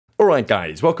Alright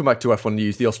guys, welcome back to F1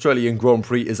 News. The Australian Grand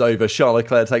Prix is over. Charles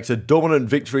Leclerc takes a dominant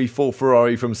victory for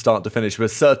Ferrari from start to finish, but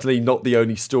certainly not the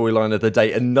only storyline of the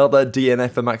day. Another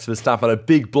DNF for Max Verstappen, a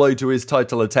big blow to his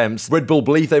title attempts. Red Bull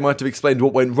believe they might have explained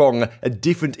what went wrong, a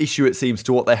different issue it seems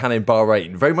to what they had in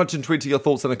Bahrain. Very much intrigued to your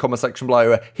thoughts in the comment section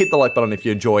below. Hit the like button if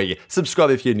you enjoy, subscribe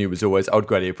if you're new as always, I would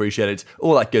greatly appreciate it.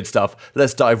 All that good stuff.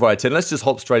 Let's dive right in. Let's just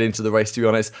hop straight into the race, to be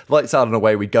honest. Lights out and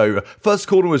away we go. First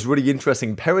corner was really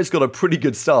interesting. Perez got a pretty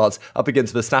good start up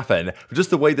against Verstappen. But just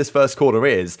the way this first corner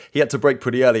is, he had to brake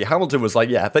pretty early. Hamilton was like,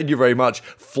 yeah, thank you very much.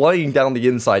 Flying down the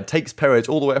inside, takes Perez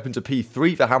all the way up into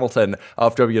P3 for Hamilton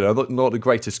after, not the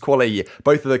greatest quali.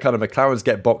 Both of the kind of McLarens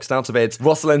get boxed out of it.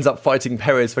 Russell ends up fighting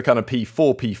Perez for kind of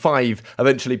P4, P5.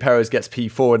 Eventually, Perez gets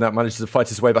P4 and that manages to fight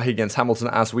his way back against Hamilton,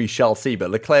 as we shall see.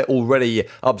 But Leclerc already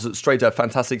up straight, a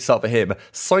fantastic start for him.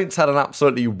 Sainz had an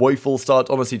absolutely woeful start.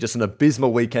 Honestly, just an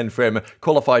abysmal weekend for him.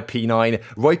 Qualified P9.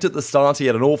 Right at the start, he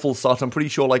had an awful start. I'm pretty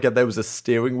sure there was a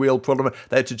steering wheel problem.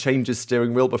 They had to change his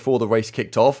steering wheel before the race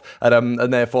kicked off, and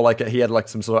therefore he had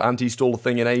some sort of anti-stall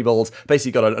thing enabled.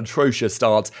 Basically got an atrocious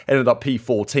start, ended up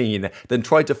P14, then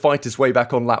tried to fight his way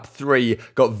back on lap 3,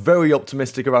 got very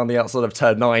optimistic around the outside of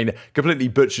turn 9, completely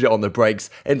butchered it on the brakes,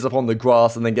 ends up on the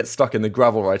grass and then gets stuck in the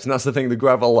gravel, right? And that's the thing, the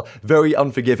gravel, very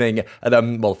unforgiving,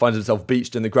 and finds himself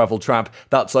beached in the gravel trap.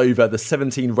 That's over. The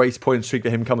 17 race point streak for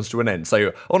him comes to an end.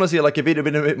 So honestly, if he'd have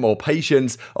been a bit more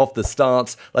patient off the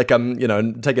start,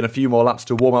 taking a few more laps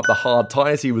to warm up the hard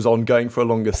tyres he was on, going for a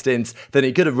longer stint, then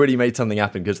he could have really made something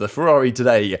happen, because the Ferrari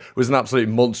today was an absolute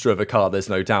monster of a car, there's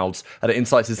no doubt. And it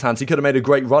incites his hands. He could have made a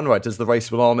great run right as the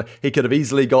race went on. He could have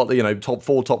easily got, top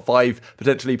 4, top 5,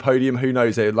 potentially podium, who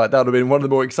knows. That would have been one of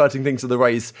the more exciting things of the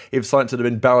race if Sainz had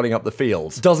been barreling up the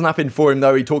field. Doesn't happen for him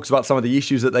though. He talks about some of the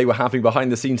issues that they were having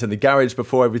behind the scenes in the garage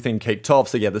before everything kicked off.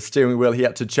 So yeah, the steering wheel he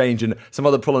had to change and some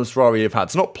other problems Ferrari have had.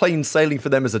 It's not plain sailing for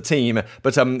them as a team,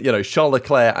 but Charles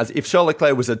Leclerc, if Charles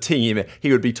Leclerc was a team,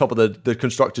 he would be top of the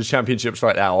Constructors' Championships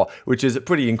right now, which is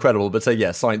pretty incredible. But yeah,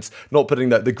 Sainz not putting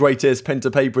the greatest pen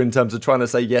to paper in terms of trying to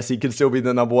say, yes, he can still be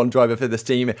the #1 driver for this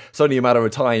team. It's only a matter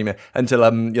of time until,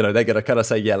 they're going to kind of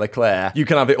say, yeah, Leclerc, you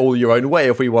can have it all your own way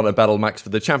if we want to battle Max for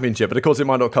the championship. But of course, it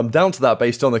might not come down to that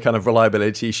based on the kind of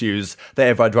reliability issues they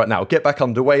have had right now. Get back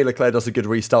underway. Leclerc does a good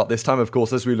restart this time, of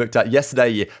course, as we looked at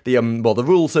yesterday. The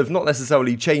rules have not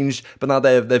necessarily changed, but now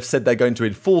they've said they're going to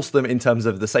enforce them in terms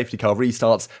of the safety car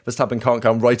restarts. Verstappen can't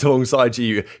come right alongside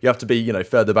you. You have to be,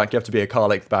 further back. You have to be a car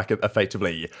length back,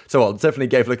 effectively. So, it definitely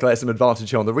gave Leclerc some advantage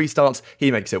here on the restarts.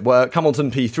 He makes it work.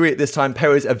 Hamilton P3 at this time.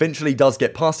 Perez eventually does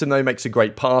get past him, though, makes a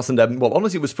great pass. And,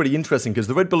 honestly, it was pretty interesting because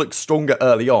the Red Bull looked stronger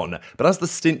early on. But as the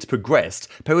stint progressed,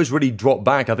 Perez really dropped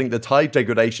back. I think the tyre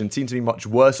degradation seemed to be much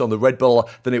worse on the Red Bull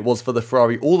than it was for the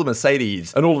Ferrari or the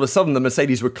Mercedes. And all of a sudden, the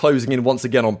Mercedes were closing in once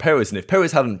again on Perez. And if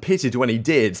Perez hadn't pitted when he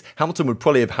did, Hamilton would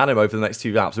probably have had him over the next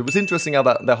 2 laps. It was interesting how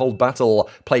the whole battle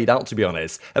played out, to be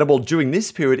honest. And during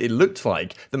this period, it looked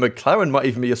like the McLaren might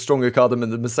even be a stronger car than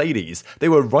the Mercedes. They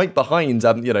were right behind,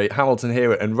 Hamilton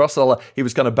here and Russell. He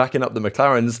was kind of backing up the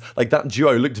McLarens. That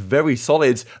duo looked very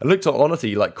solid and looked,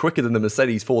 honestly, quicker than the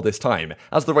Mercedes for this time.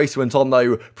 As the race went on,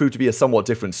 though, proved to be a somewhat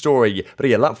different story. But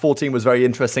yeah, lap 14 was very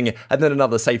interesting. And then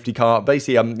another safety car.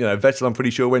 Basically, Vettel, I'm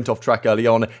pretty sure, went off track early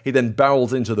on. He then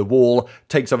barrels into the wall,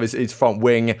 takes off his front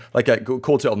wing,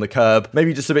 caught it on the curb.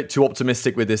 Maybe just a bit too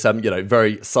optimistic with this,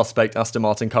 very suspect Aston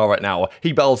Martin car right now.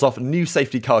 He barrels off, new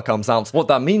safety car comes out. What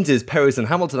that means is Perez and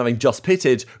Hamilton having just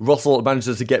pitted, Russell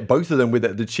manages to get both of them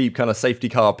with the cheap kind of safety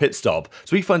car pit stop.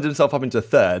 So he finds himself up into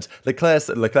third.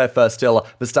 Leclerc first still,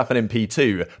 Verstappen in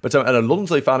P2. But and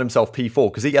Alonso found himself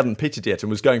P4 because he hadn't pitted yet and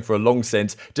was going for a long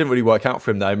stint. Didn't really work out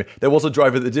for him though. There was a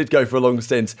driver that did go for a long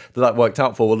stint that worked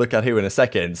out for. We'll look at here in a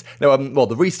second. Now,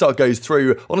 the restart goes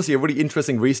through. Honestly, a really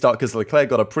interesting restart because Leclerc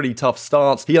got a pretty tough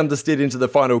start. He understeered into the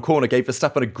final corner, gave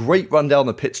Verstappen a great run down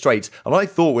the pit straight, and I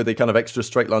thought with the kind of extra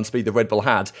straight line speed the Red Bull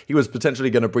had, he was potentially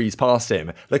going to breeze past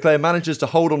him. Leclerc manages to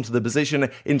hold on to the position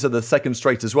into the second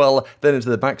straight as well, then into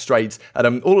the back straight,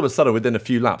 and all of a sudden within a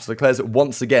few laps, Leclerc's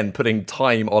once again putting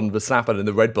time on Verstappen and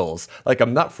the Red Bulls.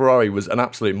 That Ferrari was an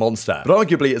absolute monster. But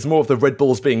arguably it's more of the Red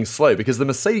Bulls being slow because the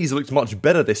Mercedes looked much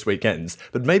better this weekend,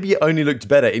 but maybe it only looked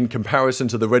better in comparison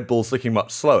to the Red Bulls looking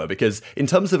much slower, because in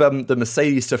terms of the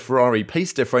Mercedes to Ferrari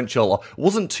pace differential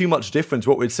wasn't too much different to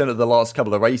what we'd seen at the last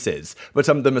couple of races, but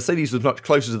the Mercedes was much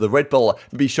closer to the Red Bull,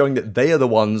 maybe showing that they are the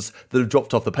ones that have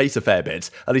dropped off the pace a fair bit,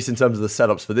 at least in terms of the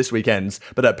setups for this weekend.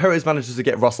 But Perez manages to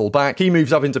get Russell back. He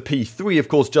moves up into P3, of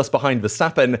course, just behind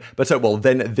Verstappen, but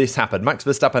then this happened. Max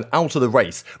Verstappen out of the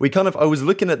race. I was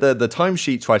looking at the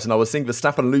timesheets, right, and I was seeing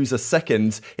Verstappen lose a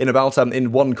second in about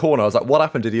in one corner. I was like, what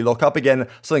happened? Did he lock up again?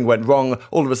 Something went wrong.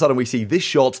 All of a sudden we see this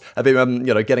shot of him,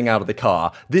 getting out of the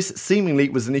car. This seemingly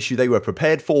was an issue they were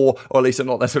prepared for, or at least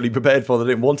not necessarily prepared for, they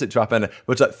didn't want it to happen,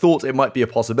 but I thought it might be a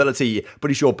possibility.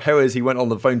 Pretty sure Perez, he went on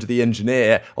the phone to the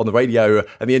engineer on the radio,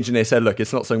 and the engineer said, look,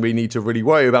 it's not something we need to really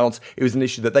worry about. It was an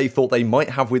issue that they thought they might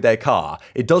have with their car.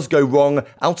 It does go wrong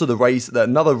out of the race.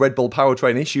 Another Red Bull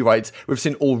powertrain issue, right? We've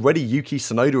seen already Yuki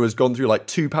Tsunoda has gone through like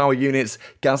 2 power units.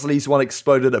 Gasly's one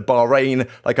exploded at Bahrain.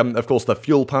 Of course, the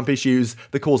fuel pump issues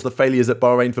that caused the failures at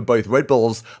Bahrain for both Red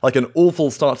Bulls. Like an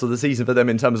awful start to the season for them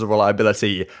in terms of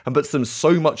reliability, and puts them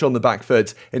so much on the back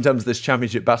foot in terms of this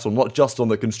championship battle, not just on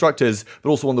the Constructors, but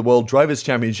also on the World Drivers'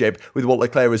 Championship with what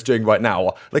Leclerc is doing right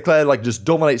now. Leclerc just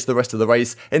dominates the rest of the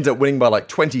race, ends up winning by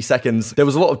 20 seconds. There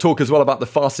was a lot of talk as well about the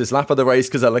fastest lap of the race,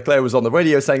 because Leclerc was on the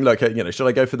radio saying, look, should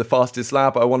I go for the fastest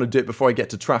lap? I want to do it before I get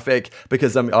to traffic,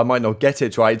 because I might not get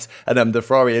it, right? And the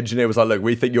Ferrari engineer was like, look,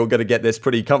 we think you're going to get this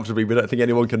pretty comfortably. We don't think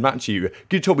anyone can match you.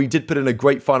 Good job, he did put in a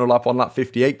great final lap on lap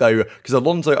 58 though, because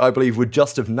Alonso, I believe, would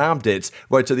just have nabbed it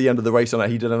right to the end of the race on it.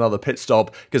 He did another pit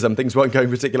stop, because things weren't going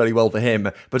particularly well for him.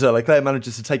 But Leclerc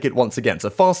manages to take it once again. So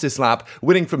fastest lap,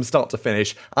 winning from start to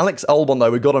finish. Alex Albon,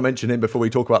 though, we've got to mention him before we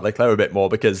talk about Leclerc a bit more,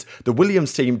 because the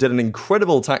Williams team did an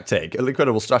incredible tactic, an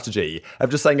incredible strategy of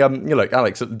just saying, look,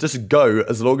 Alex, just go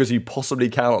as long as you possibly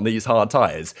can on these hard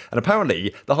tyres. And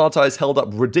apparently, the hard tyres held up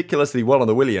ridiculously well on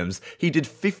the Williams. He did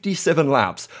 57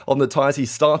 laps on the tyres he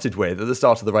started with at the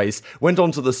start of the race, went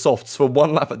on to the softs for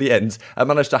 1 lap at the end, and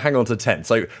managed to hang on to 10.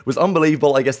 So it was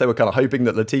unbelievable. I guess they were kind of hoping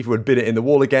that Latifi would bid it in the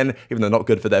wall again, even though not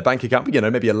good for their bank account.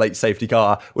 But, maybe a late safety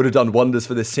car would have done wonders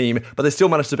for this team, but they still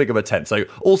managed to pick up a 10. So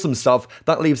awesome stuff.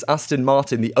 That leaves Aston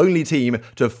Martin, the only team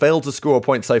to have failed to score a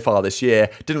point so far this year.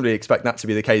 Didn't really expect that to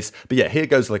be the case. But yeah, here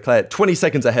goes Leclerc, 20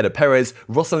 seconds ahead of Perez,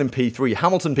 Russell in P3,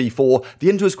 Hamilton P4. The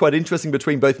end was quite interesting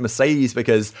between both Mercedes,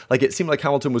 because it seemed like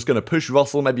Hamilton was going to push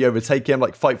Russell, maybe overtake him,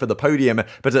 fight for the podium,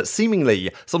 but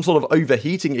seemingly some sort of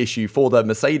overheating issue for the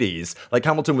Mercedes.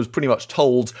 Hamilton was pretty much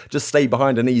told, just stay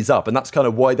behind and ease up, and that's kind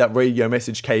of why that radio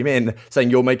message came in, saying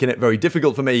you're making it very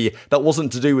difficult for me. That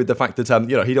wasn't to do with the fact that,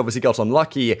 he'd obviously got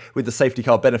unlucky with the safety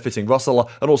car benefiting Russell,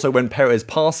 and also when Perez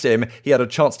passed him, he had a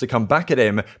chance to come back at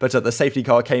him, but the safety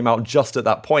car came out just at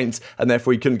that point, and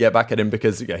therefore he couldn't get back at him,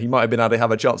 because he might have been able to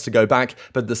have a chance to go back,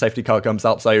 but the safety car comes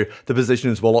out, so the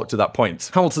positions were locked at that point.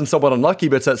 Hamilton's somewhat unlucky,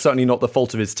 but certainly not the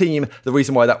fault of his team. The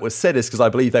reason why that was said is because I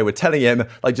believe they were telling him,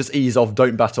 just ease off,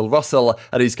 don't battle Russell,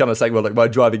 and he's kind of saying, well, look, my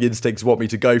driving instincts want me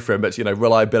to go for him, but,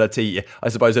 reliability, I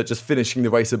suppose, at just finishing the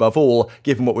race above all,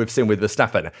 given what we've seen with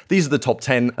Verstappen. These are the top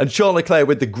 10, and Charles Leclerc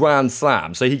with the grand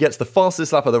slam. So he gets the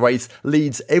fastest lap of the race,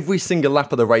 leads every single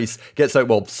lap of the race,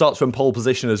 starts from pole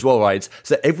position as well, right?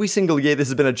 So every single year this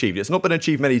has been achieved. It's not been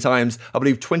achieved many times. I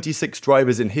believe 26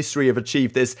 drivers in history have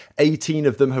achieved this. 18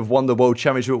 of them have won the World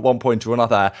Championship at one point or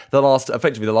another.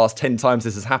 Effectively the last 10 times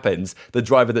this has happened, the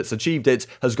driver that's achieved it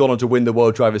has gone on to win the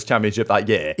World Drivers' Championship that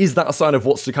year. Is that a sign of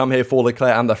what's to come here for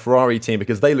Leclerc and the Ferrari team?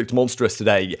 Because they looked monstrous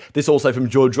today. This also from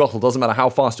George Russell, doesn't matter how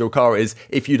fast your car is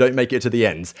if you don't make it to the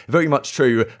end. Very much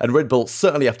true, and Red Bull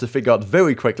certainly have to figure out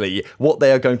very quickly what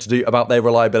they are going to do about their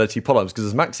reliability problems, because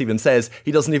as Max even says,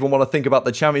 he doesn't even want to think about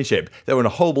the championship. They're in a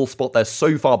horrible spot, they're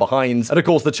so far behind, and of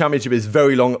course the championship is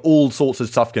very long, all sorts of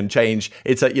stuff can change.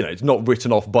 It's it's not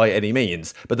written off by any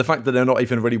means, but the fact that they're not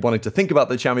even really wanting to think about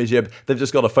the championship, they've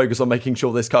just got to focus on making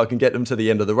sure this car can get them to the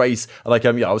end of the race. And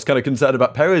I was kind of concerned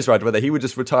about Perez, right, whether he would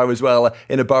just retire as well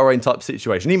in a Bahrain type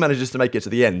situation. He manages to make it to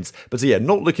the end, but yeah,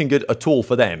 not looking good at all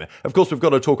for them. Of course, we've got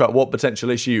to talk about what potential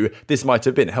issue this might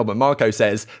have been. Helmut Marko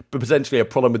says, but potentially a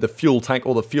problem with the fuel tank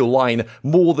or the fuel line,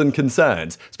 more than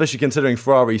concerned, especially considering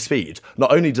Ferrari's speed.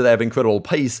 Not only do they have incredible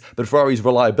pace, but Ferrari's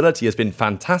reliability has been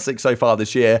fantastic so far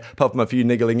this year, apart from a few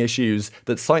niggling issues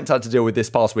that Sainz had to deal with this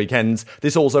past weekend.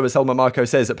 This also, as Helmut Marko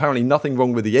says, apparently nothing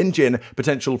wrong with the engine,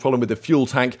 potential problem with the fuel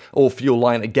tank or fuel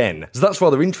line again. So that's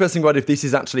rather interesting, right, if this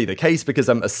is actually the case, because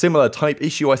a similar type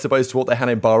issue, I suppose, to what they had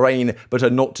in Bahrain,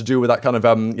 but not to do with that kind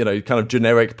of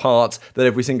generic part that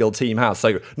every single team has.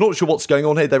 So not sure what's going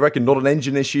on here. They reckon not an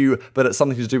engine issue, but it's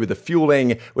something to do with the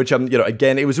fueling, which,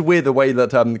 again, it was weird the way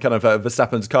that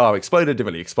Verstappen's car exploded. Didn't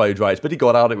really explode, right, but he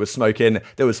got out, it was smoking,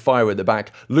 there was fire at the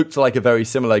back, looked like a very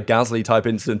similar Gasly type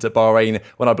incident at Bahrain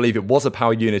when I believe it was a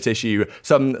power unit issue.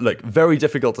 So, look, very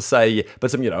difficult to say,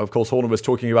 but, of course, Horner was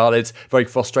talking about it, very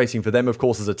frustrating for them, of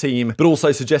course, as a team, but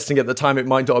also suggesting at the time it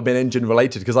might not have been engine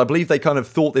related, because I believe they kind of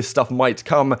thought this stuff might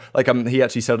come, he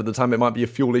actually said at the time it might be a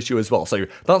fuel issue as well. So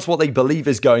that's what they believe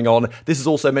is going on. This is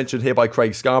also mentioned here by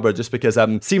Craig Scarborough, just because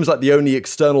seems like the only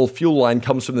external fuel line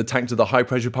comes from the tank to the high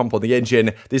pressure pump on the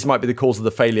engine. This might be the cause of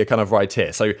the failure kind of right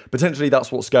here. So potentially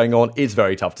that's what's going on. It's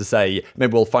very tough to say.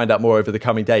 Maybe we'll find out more over the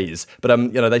coming days.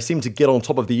 But they seem to get on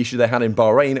top of the issue they had in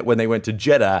Bahrain when they went to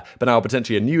Jeddah, but now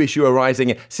potentially a new issue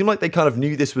arising. Seemed like they kind of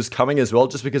knew this was coming as well,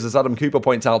 just because, as Adam Cooper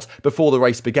points out, before the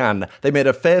race began, they made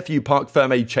a fair few Parc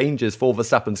Ferme changes for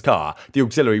Verstappen's car. The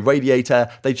auxiliary radiator,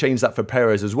 they changed that for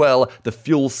Perez as well. The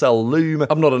fuel cell loom.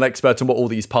 I'm not an expert on what all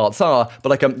these parts are, but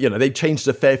like, they changed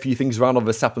a fair few things around on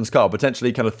Verstappen's car,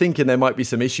 potentially kind of thinking there might be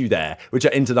some issue there, which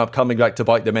ended up coming back to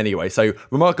bite them anyway. So,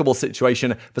 remarkable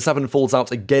situation. Verstappen falls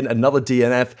out again, another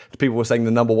DNF. People were saying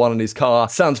the number one in his car.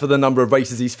 Stands for the number of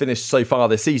races he's finished so far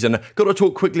this season. Got to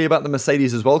talk quickly about the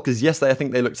Mercedes as well, because yesterday I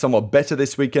think they looked somewhat better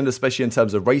this weekend, especially in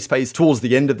terms of race pace towards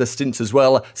the end of the stints as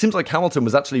well. Seems like Hamilton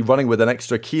was actually running with an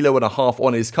extra 1.5 kilos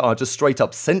on his car, just straight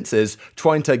up sensors,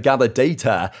 trying to gather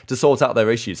data to sort out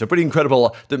their issues. So pretty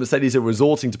incredible that Mercedes are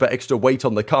resorting to put extra weight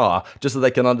on the car, just so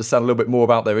they can understand a little bit more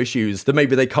about their issues that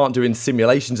maybe they can't do in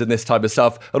simulations and this type of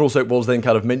stuff. And also it was then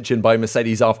kind of mentioned by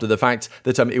Mercedes after the fact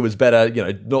that it was better,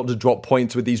 not to drop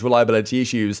points with these reliability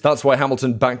issues. That's why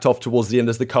Hamilton backed off towards the end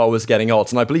as the car was getting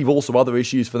hot. And I believe also other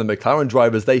issues for the McLaren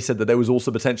drivers. They said that there was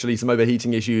also potentially some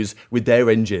overheating issues with their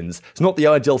engines. It's not the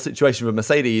ideal situation for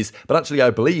Mercedes, but actually I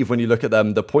believe when you look at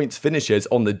them, the points finishes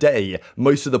on the day,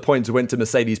 most of the points went to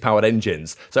Mercedes-powered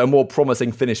engines. So a more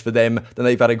promising finish for them than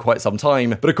they've had in quite some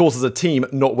time. But of course, as a team,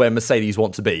 not where Mercedes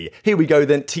want to be. Here we go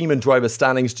then, team and driver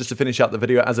standings, just to finish out the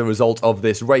video as a result of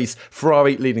this race.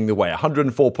 Ferrari leading the way,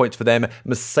 104 points for them.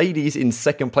 Mercedes in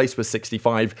second place with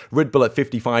 65, Red Bull at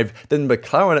 55, then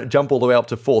McLaren jump all the way up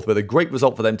to fourth with a great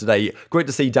result for them today. Great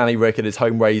to see Danny Rick at his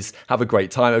home race have a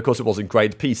great time. Of course, it wasn't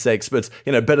great, P6, but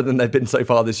better than they've been so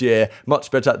far this year.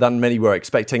 Much better than many were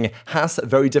expecting. Haas,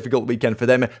 very difficult weekend for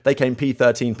them. They came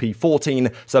P13,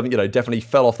 P14, so definitely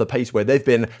fell off the pace where they've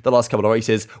been the last couple of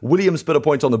races. Williams put a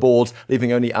point on the board,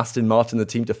 leaving only Aston Martin, the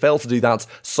team, to fail to do that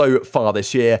so far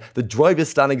this year. The drivers'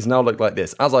 standings now look like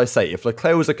this. As I say, if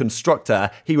Leclerc was a constructor,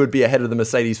 he would be ahead of the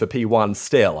Mercedes for P1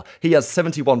 still. He has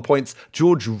 71 points.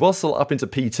 George Russell up into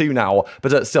P2 now,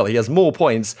 but still, he has more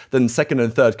points than second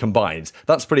and third combined.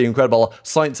 That's pretty incredible.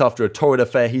 Sainz, after a torrid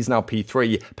affair, he's now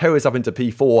P3. Perez up into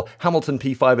P4. Hamilton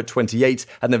P5 at 28,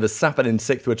 and then Verstappen in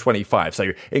 6th with 25.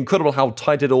 So incredible how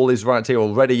tight it all is right here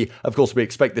already. Of course, we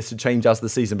expect this to change as the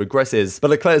season progresses, but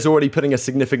Leclerc's already putting a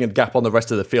significant gap on the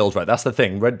rest of the field, right? That's the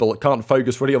thing. Red Bull can't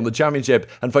focus really on the championship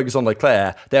and focus on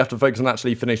Leclerc. They have to focus on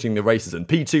actually finishing the races, and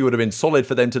P2 would have been solid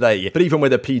for them today. But even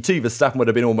with a P2, Verstappen would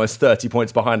have been almost 30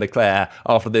 points behind Leclerc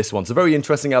after this one. So very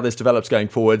interesting how this develops going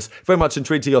forwards. Very much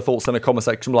intrigued to your thoughts in the comment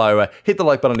section below. Hit the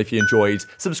like button if you enjoyed.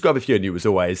 Subscribe if you're new as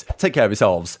always. Take care of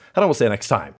yourselves, and I will see you next time.